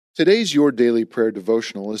Today's Your Daily Prayer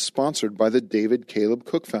devotional is sponsored by the David Caleb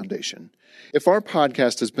Cook Foundation. If our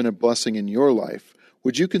podcast has been a blessing in your life,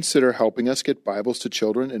 would you consider helping us get Bibles to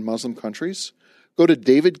children in Muslim countries? Go to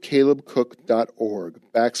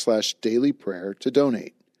davidcalebcook.org/dailyprayer to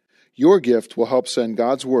donate. Your gift will help send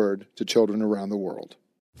God's Word to children around the world.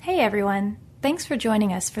 Hey everyone, thanks for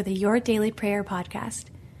joining us for the Your Daily Prayer podcast.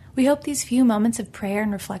 We hope these few moments of prayer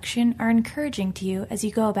and reflection are encouraging to you as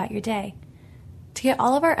you go about your day. To get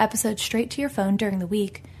all of our episodes straight to your phone during the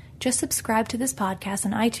week, just subscribe to this podcast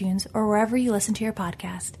on iTunes or wherever you listen to your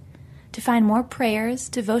podcast. To find more prayers,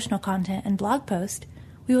 devotional content, and blog posts,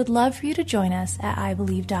 we would love for you to join us at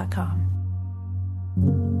ibelieve.com.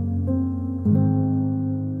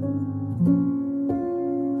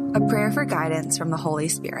 A Prayer for Guidance from the Holy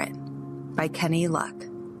Spirit by Kenny Luck.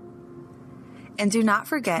 And do not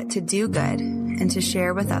forget to do good and to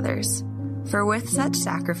share with others, for with such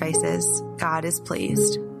sacrifices God is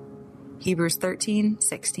pleased. Hebrews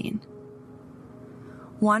 13:16.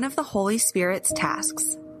 One of the Holy Spirit's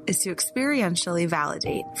tasks is to experientially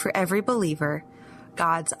validate for every believer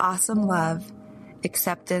God's awesome love,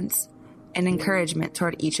 acceptance, and encouragement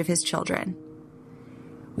toward each of his children.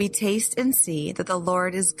 We taste and see that the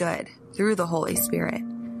Lord is good through the Holy Spirit,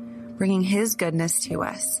 bringing his goodness to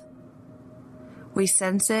us. We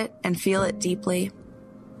sense it and feel it deeply.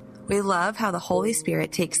 We love how the Holy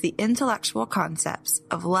Spirit takes the intellectual concepts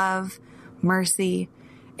of love, mercy,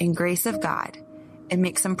 and grace of God and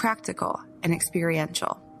makes them practical and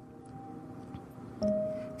experiential.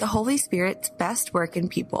 The Holy Spirit's best work in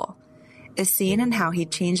people is seen in how he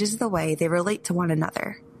changes the way they relate to one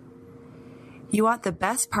another. You want the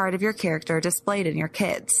best part of your character displayed in your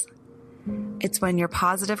kids. It's when your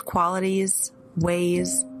positive qualities,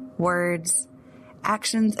 ways, words,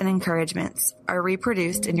 actions, and encouragements are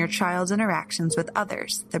reproduced in your child's interactions with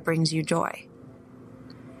others that brings you joy.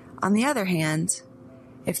 On the other hand,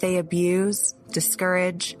 if they abuse,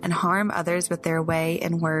 discourage, and harm others with their way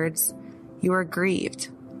and words, you are grieved.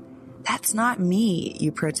 That's not me,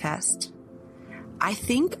 you protest. I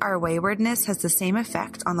think our waywardness has the same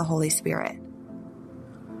effect on the Holy Spirit.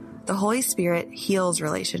 The Holy Spirit heals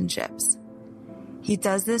relationships. He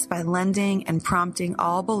does this by lending and prompting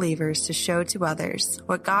all believers to show to others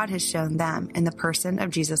what God has shown them in the person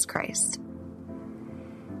of Jesus Christ.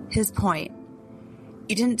 His point: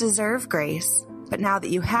 you didn't deserve grace, but now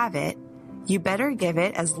that you have it, you better give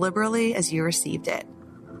it as liberally as you received it.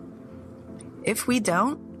 If we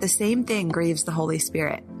don't, the same thing grieves the Holy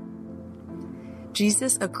Spirit.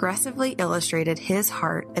 Jesus aggressively illustrated his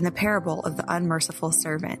heart in the parable of the unmerciful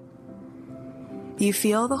servant. You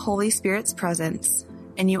feel the Holy Spirit's presence,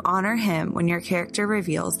 and you honor him when your character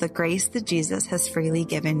reveals the grace that Jesus has freely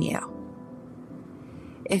given you.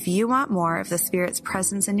 If you want more of the Spirit's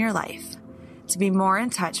presence in your life, to be more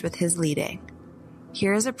in touch with his leading,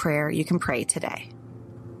 here is a prayer you can pray today.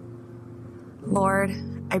 Lord,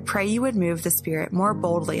 I pray you would move the Spirit more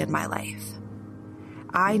boldly in my life.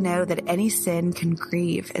 I know that any sin can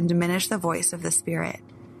grieve and diminish the voice of the Spirit,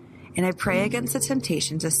 and I pray against the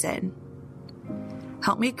temptation to sin.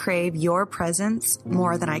 Help me crave your presence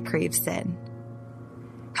more than I crave sin.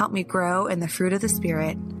 Help me grow in the fruit of the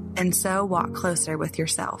Spirit and so walk closer with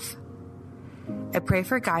yourself. I pray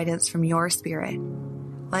for guidance from your Spirit.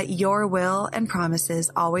 Let your will and promises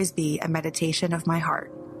always be a meditation of my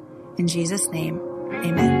heart. In Jesus' name,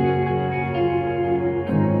 amen.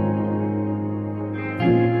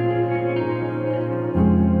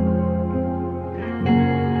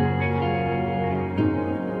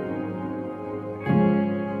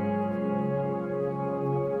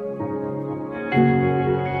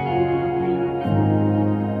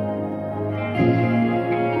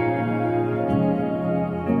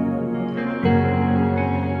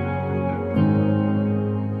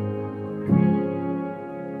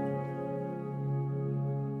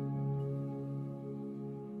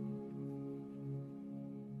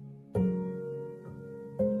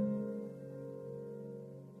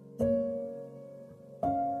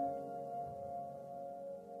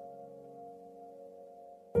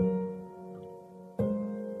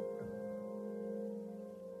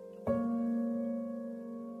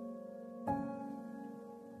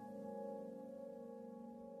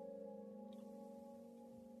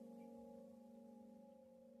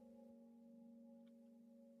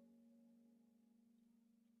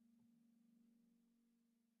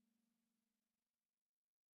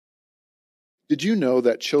 Did you know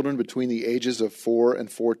that children between the ages of 4 and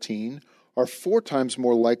 14 are 4 times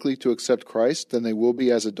more likely to accept Christ than they will be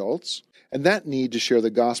as adults? And that need to share the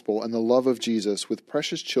gospel and the love of Jesus with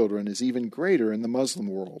precious children is even greater in the Muslim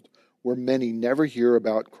world, where many never hear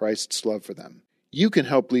about Christ's love for them. You can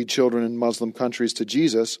help lead children in Muslim countries to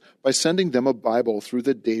Jesus by sending them a Bible through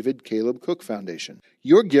the David Caleb Cook Foundation.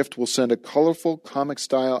 Your gift will send a colorful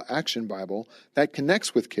comic-style action Bible that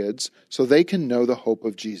connects with kids so they can know the hope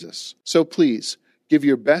of Jesus. So please, give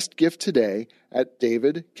your best gift today at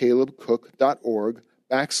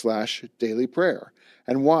davidcalebcook.org/dailyprayer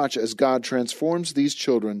and watch as God transforms these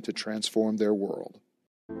children to transform their world.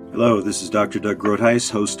 Hello, this is Dr. Doug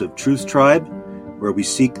Groothuis, host of Truth Tribe, where we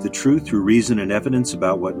seek the truth through reason and evidence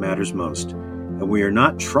about what matters most. And we are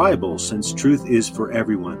not tribal, since truth is for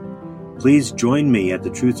everyone. Please join me at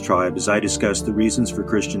the Truth Tribe as I discuss the reasons for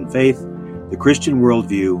Christian faith, the Christian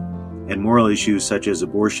worldview, and moral issues such as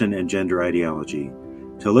abortion and gender ideology.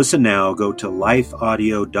 To listen now, go to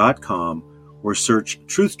lifeaudio.com or search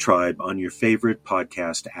Truth Tribe on your favorite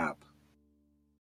podcast app.